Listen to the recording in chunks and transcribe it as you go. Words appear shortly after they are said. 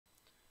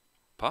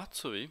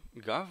Pacovi,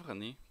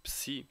 gavrani,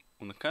 psi,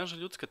 unakaže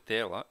ljudska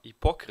tela i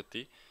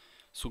pokreti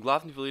su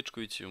glavni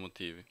Veličkovićevi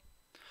motivi.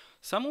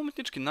 Samo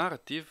umetnički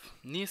narativ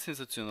nije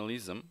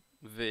senzacionalizam,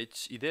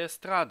 već ideja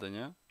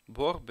stradanja,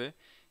 borbe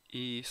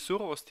i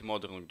surovosti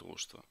modernog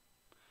društva.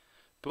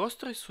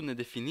 Prostori su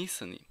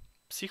nedefinisani,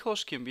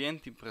 psihološki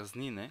ambijenti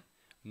praznine,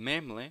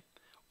 memle,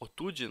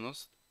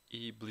 otuđenost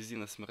i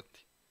blizina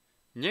smrti.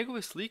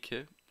 Njegove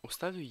slike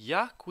ostavljaju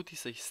jak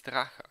utisak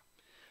straha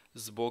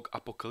zbog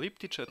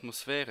apokaliptične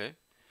atmosfere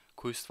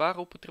koju stvara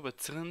upotreba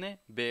crne,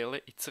 bele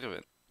i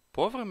crvene.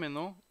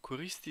 Povremeno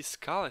koristi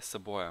skale sa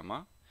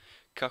bojama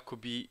kako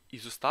bi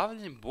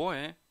izostavljanjem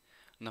boje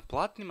na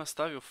platnima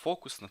stavio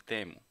fokus na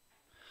temu,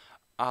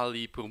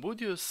 ali i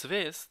probudio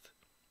svest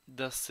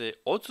da se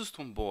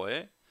odsustvom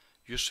boje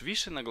još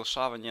više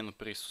naglašava njeno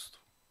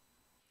prisustvo.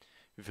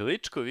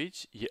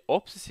 Veličković je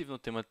opsesivno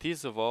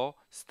tematizovao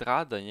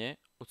stradanje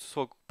od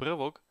svog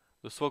prvog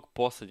do svog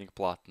posljednjeg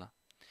platna.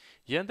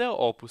 Jedan deo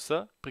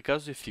opusa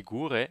prikazuje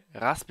figure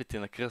raspete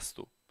na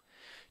krstu,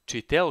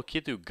 čiji telo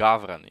kidaju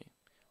gavrani,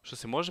 što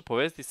se može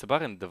povezati sa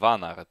barem dva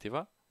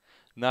narativa,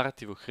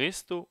 narativ o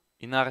Hristu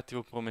i narativ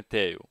o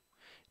Prometeju,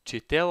 čije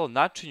telo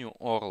načinju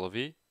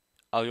orlovi,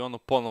 ali ono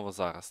ponovo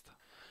zarasta.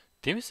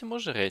 Time se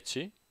može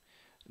reći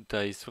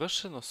da je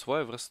izvršeno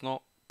svojevrsno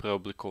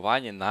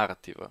preoblikovanje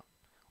narativa.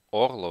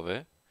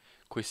 Orlove,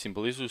 koji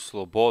simbolizuju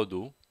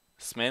slobodu,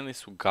 smenili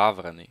su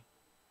gavrani.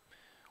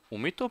 U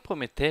mitu o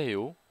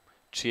Prometeju,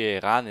 čije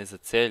rane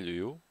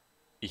zaceljuju,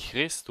 i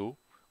Hristu,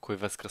 koji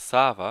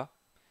vaskrsava,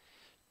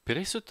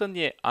 prisutan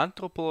je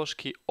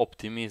antropološki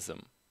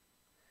optimizam.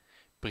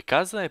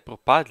 Prikazana je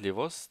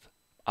propadljivost,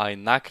 ali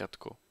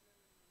nakratko.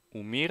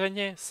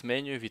 Umiranje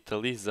smenjuje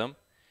vitalizam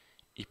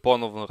i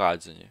ponovno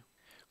rađanje.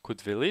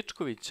 Kod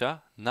Veličkovića,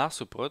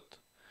 nasuprot,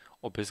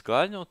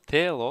 obezglavljeno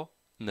telo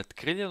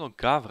natkrljeno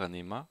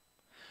gavranima,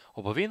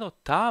 obavino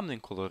tamnim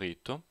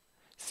koloritom,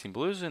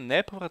 simbolizuje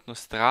nepovratno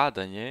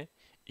stradanje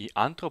i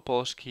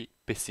antropološki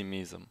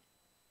pesimizam.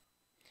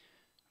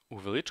 U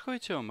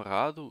Veličkovićevom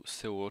radu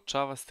se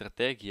uočava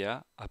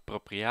strategija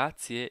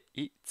aproprijacije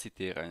i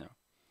citiranja.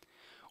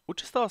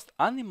 Učestalost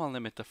animalne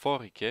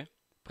metaforike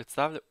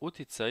predstavlja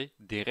uticaj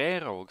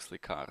Dürerovog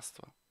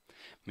slikarstva.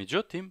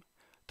 Međutim,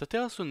 ta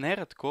tela su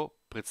neretko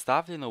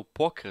predstavljena u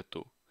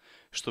pokretu,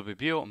 što bi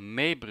bio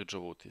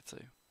Maybridgeov uticaj.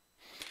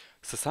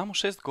 Sa samo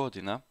 6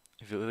 godina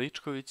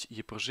Veličković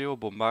je proživao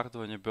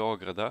bombardovanje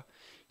Beograda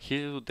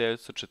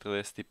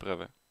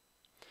 1941.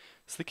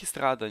 Slike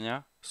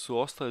stradanja su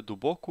ostale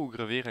duboko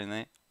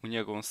ugravirane u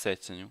njegovom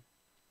sećanju.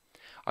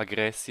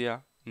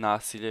 Agresija,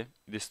 nasilje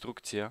i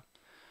destrukcija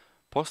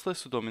postale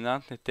su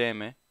dominantne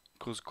teme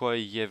kroz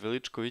koje je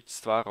Veličković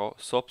stvarao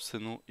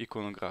sopstvenu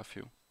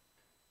ikonografiju.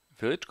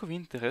 Veličkov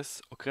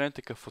interes okrenut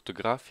je ka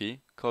fotografiji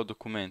kao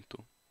dokumentu.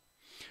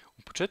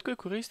 U početku je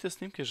koristio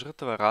snimke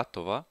žrtava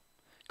ratova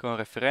kao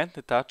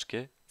referentne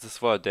tačke za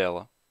svoja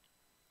dela.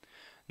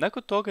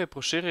 Nakon toga je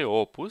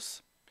proširio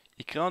opus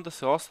i krenuo da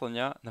se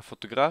oslanja na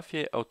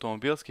fotografije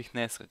automobilskih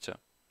nesreća.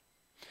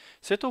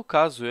 Sve to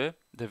ukazuje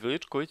da je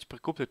Veličković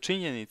prikuplja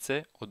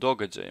činjenice o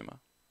događajima.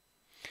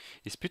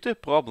 Ispituje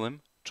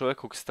problem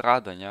čovjekovog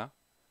stradanja,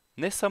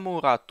 ne samo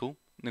u ratu,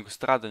 nego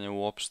stradanja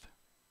uopšte.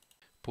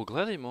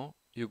 Pogledajmo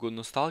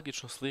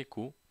jugonostalgičnu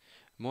sliku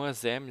Moja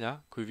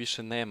zemlja koju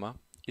više nema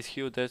iz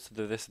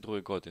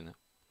 1992. godine.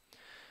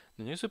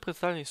 Na njoj su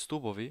predstavljeni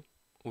stubovi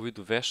u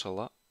vidu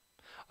vešala,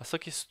 a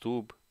svaki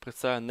stub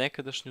predstavlja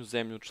nekadašnju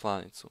zemlju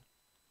članicu.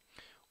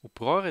 U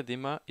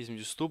proredima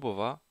između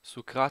stubova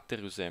su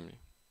krateri u zemlji.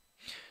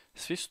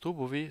 Svi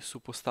stubovi su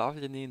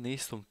postavljeni na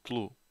istom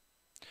tlu,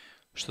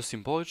 što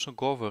simbolično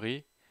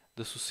govori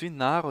da su svi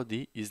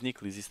narodi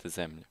iznikli iz iste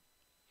zemlje.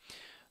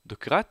 Dok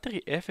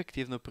krateri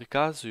efektivno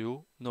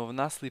prikazuju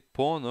novonasli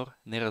ponor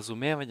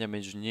nerazumevanja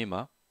među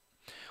njima,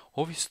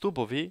 ovi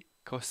stubovi,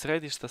 kao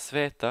središta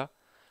sveta,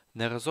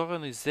 na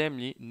razorenoj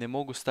zemlji ne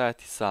mogu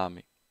stajati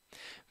sami,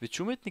 već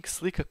umjetnik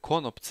slika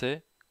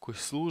konopce koji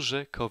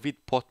služe kao vid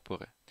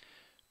potpore.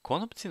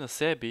 Konopci na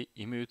sebi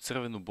imaju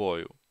crvenu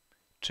boju,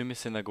 čime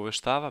se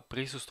nagoveštava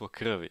prisustvo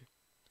krvi.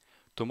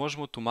 To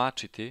možemo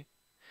tumačiti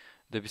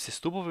da bi se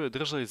stubovi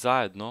održali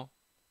zajedno,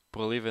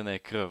 prolivena je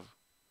krv.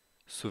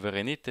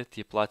 Suverenitet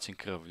je plaćen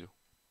krvlju.